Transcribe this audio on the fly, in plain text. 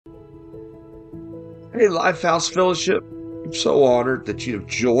Hey, Lifehouse Fellowship. I'm so honored that you have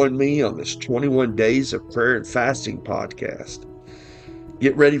joined me on this 21 Days of Prayer and Fasting podcast.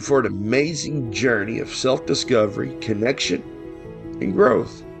 Get ready for an amazing journey of self-discovery, connection, and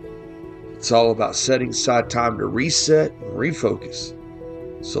growth. It's all about setting aside time to reset and refocus.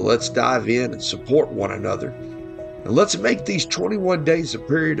 So let's dive in and support one another. And let's make these 21 days a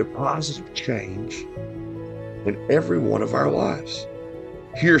period of positive change in every one of our lives.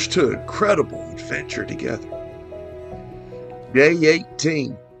 Here's to an incredible adventure together. Day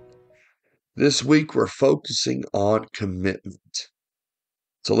 18. This week we're focusing on commitment.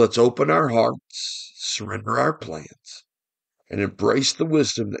 So let's open our hearts, surrender our plans, and embrace the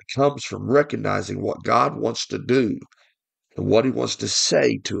wisdom that comes from recognizing what God wants to do and what He wants to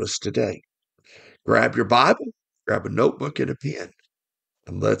say to us today. Grab your Bible, grab a notebook and a pen,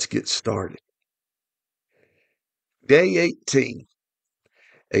 and let's get started. Day 18.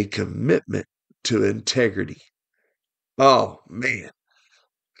 A commitment to integrity. Oh, man.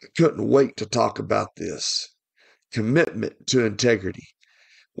 I couldn't wait to talk about this. Commitment to integrity.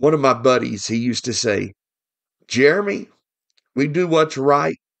 One of my buddies, he used to say, Jeremy, we do what's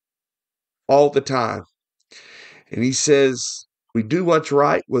right all the time. And he says, we do what's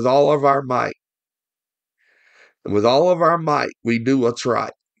right with all of our might. And with all of our might, we do what's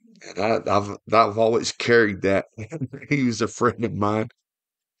right. And I've always carried that. He was a friend of mine.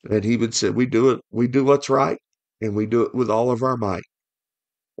 And he would say, we do what's right, and we do it with all of our might.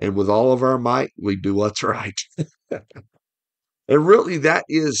 And with all of our might, we do what's right. And really, that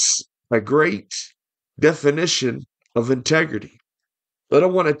is a great definition of integrity. But I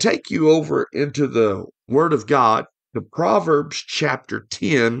want to take you over into the Word of God, to Proverbs chapter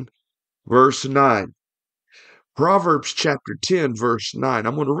 10, verse 9. Proverbs chapter 10, verse 9.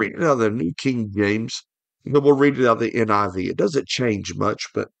 I'm going to read it out of the New King James, and then we'll read it out of the NIV. It doesn't change much,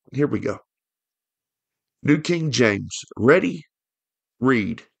 but here we go. New King James. Ready?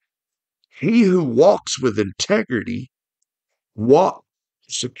 Read. He who walks with integrity walks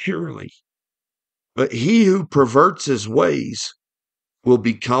securely, but he who perverts his ways will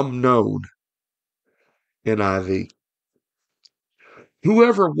become known. NIV.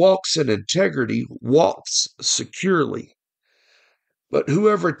 Whoever walks in integrity walks securely, but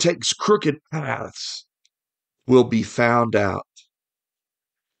whoever takes crooked paths will be found out.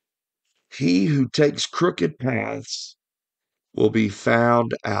 He who takes crooked paths will be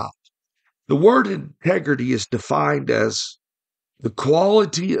found out. The word integrity is defined as the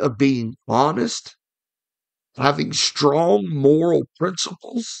quality of being honest, having strong moral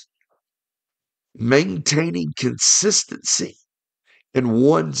principles, maintaining consistency in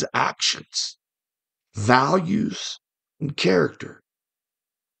one's actions, values, and character.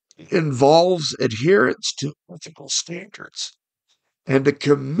 It involves adherence to ethical standards and a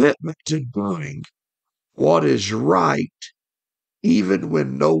commitment to doing what is right even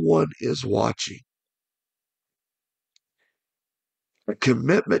when no one is watching. A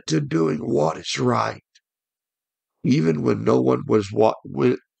commitment to doing what is right even when no one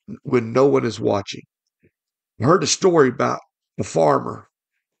when no one is watching. I heard a story about a farmer.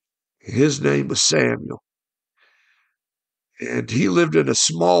 His name was Samuel, and he lived in a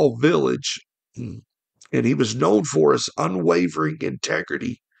small village, and he was known for his unwavering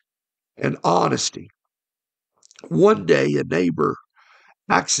integrity and honesty. One day, a neighbor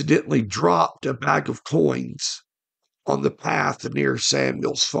accidentally dropped a bag of coins on the path near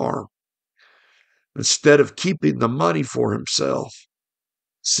Samuel's farm. Instead of keeping the money for himself,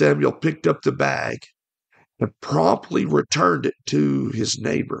 Samuel picked up the bag and promptly returned it to his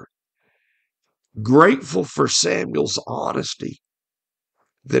neighbor. Grateful for Samuel's honesty,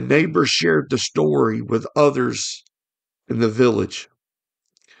 the neighbor shared the story with others in the village.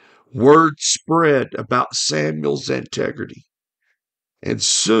 Word spread about Samuel's integrity, and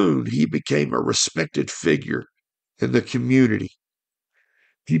soon he became a respected figure in the community.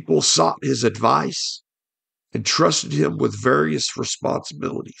 People sought his advice and trusted him with various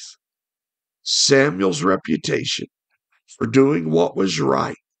responsibilities. Samuel's reputation for doing what was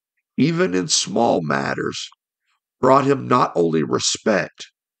right, even in small matters, brought him not only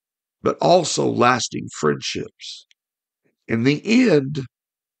respect, but also lasting friendships. In the end,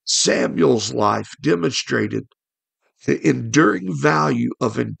 Samuel's life demonstrated the enduring value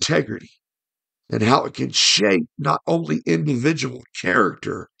of integrity and how it can shape not only individual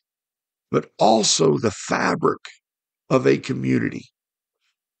character, but also the fabric of a community.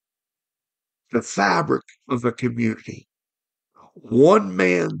 The fabric of a community. One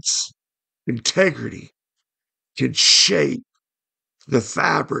man's integrity can shape the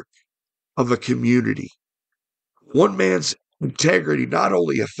fabric of a community. One man's Integrity not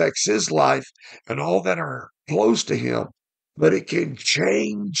only affects his life and all that are close to him, but it can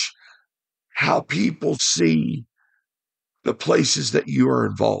change how people see the places that you are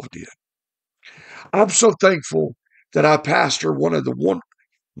involved in. I'm so thankful that I pastor one of the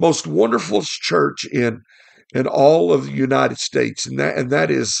most wonderful church in all of the United States, and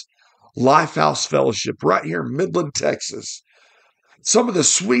that is Lifehouse Fellowship right here in Midland, Texas. Some of the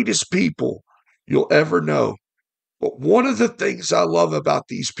sweetest people you'll ever know. But one of the things I love about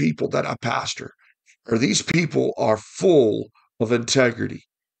these people that I pastor are these people are full of integrity.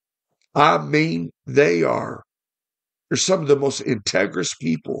 I mean, they're some of the most integrous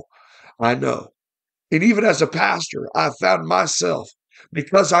people I know. And even as a pastor, I found myself,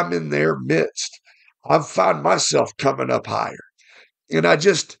 because I'm in their midst, I've found myself coming up higher. And I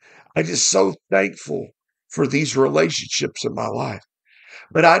just so thankful for these relationships in my life.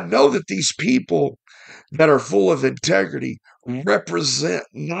 But I know that these people that are full of integrity represent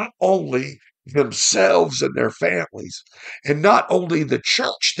not only themselves and their families, and not only the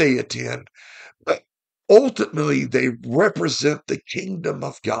church they attend, but ultimately they represent the kingdom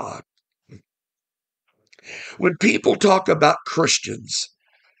of God. When people talk about Christians,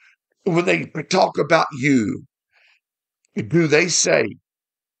 when they talk about you, do they say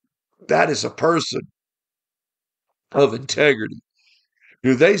that is a person of integrity?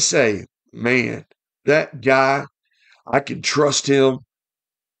 Do they say, man, that guy, I can trust him.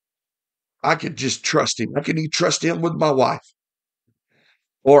 I can just trust him. I can even trust him with my wife.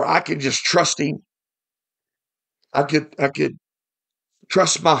 Or I can just trust him. I could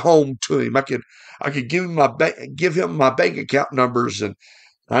trust my home to him. I could give him my bank account numbers, and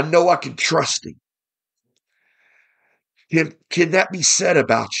I know I can trust him. Can that be said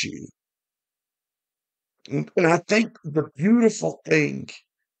about you? And I think the beautiful thing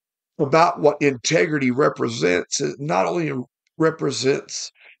about what integrity represents, it not only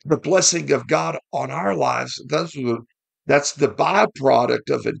represents the blessing of God on our lives, that's the byproduct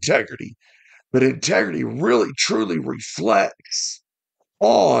of integrity, but integrity really truly reflects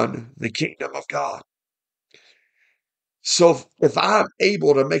on the kingdom of God. So if I'm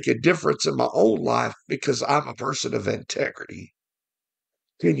able to make a difference in my own life because I'm a person of integrity,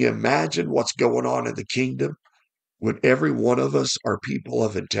 can you imagine what's going on in the kingdom when every one of us are people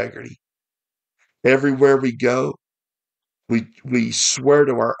of integrity? Everywhere we go, we swear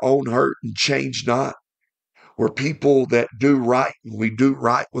to our own hurt and change not. We're people that do right, and we do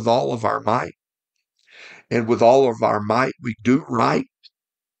right with all of our might. And with all of our might, we do right.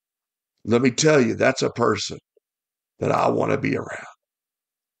 Let me tell you, that's a person that I want to be around.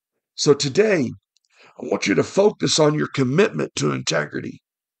 So today, I want you to focus on your commitment to integrity.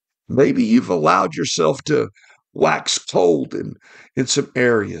 Maybe you've allowed yourself to wax cold in some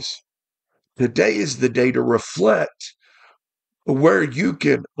areas. Today is the day to reflect where you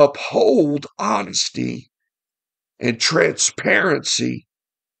can uphold honesty and transparency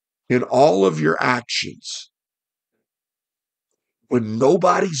in all of your actions when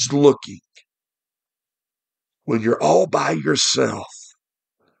nobody's looking, when you're all by yourself.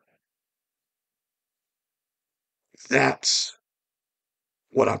 That's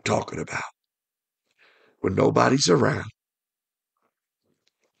what I'm talking about. When nobody's around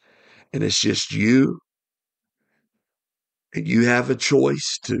and it's just you, and you have a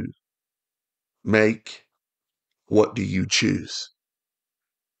choice to make. What do you choose?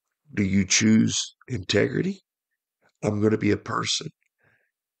 Do you choose integrity? I'm going to be a person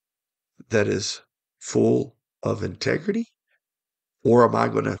that is full of integrity? Or am I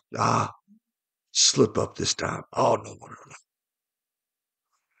going to slip up this time? Oh, no.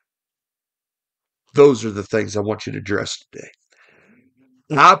 Those are the things I want you to address today.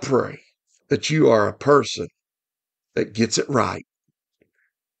 I pray that you are a person that gets it right,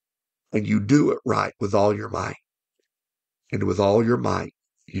 and you do it right with all your might. And with all your might,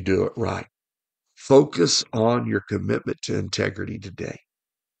 you do it right. Focus on your commitment to integrity today.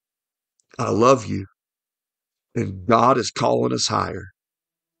 I love you, and God is calling us higher.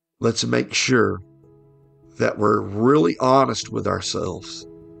 Let's make sure that we're really honest with ourselves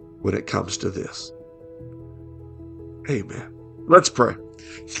when it comes to this. Amen. Let's pray.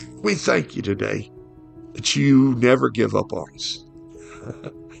 We thank you today that you never give up on us.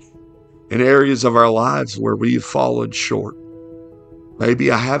 In areas of our lives where we've fallen short,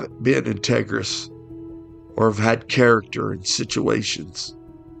 maybe I haven't been integrous or have had character in situations.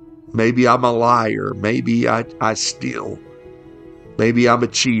 Maybe I'm a liar. Maybe I steal. Maybe I'm a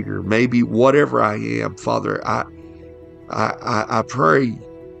cheater. Maybe whatever I am, Father, I pray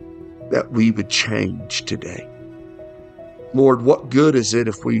that we would change today. Lord, what good is it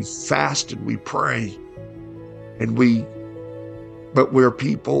if we fast and we pray and we but we're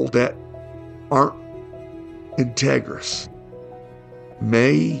people that aren't integrous.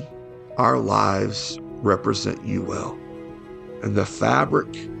 May our lives represent you well. And the fabric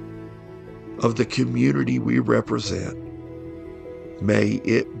of the community we represent, may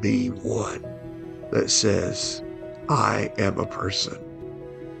it be one that says, I am a person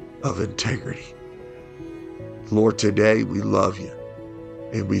of integrity. Lord, today we love you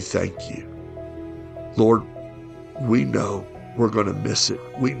and we thank you. Lord, we know we're going to miss it.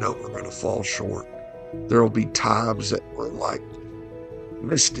 We know we're going to fall short. There will be times that we're like,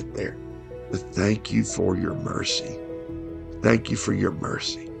 missed it there. But thank you for your mercy. Thank you for your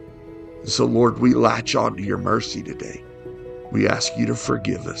mercy. And so, Lord, we latch on to your mercy today. We ask you to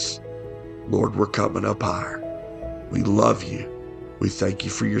forgive us. Lord, we're coming up higher. We love you. We thank you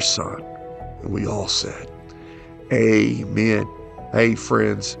for your son. And we all said, amen. Hey,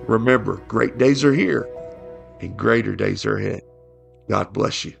 friends, remember, great days are here and greater days are ahead. God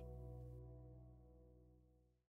bless you.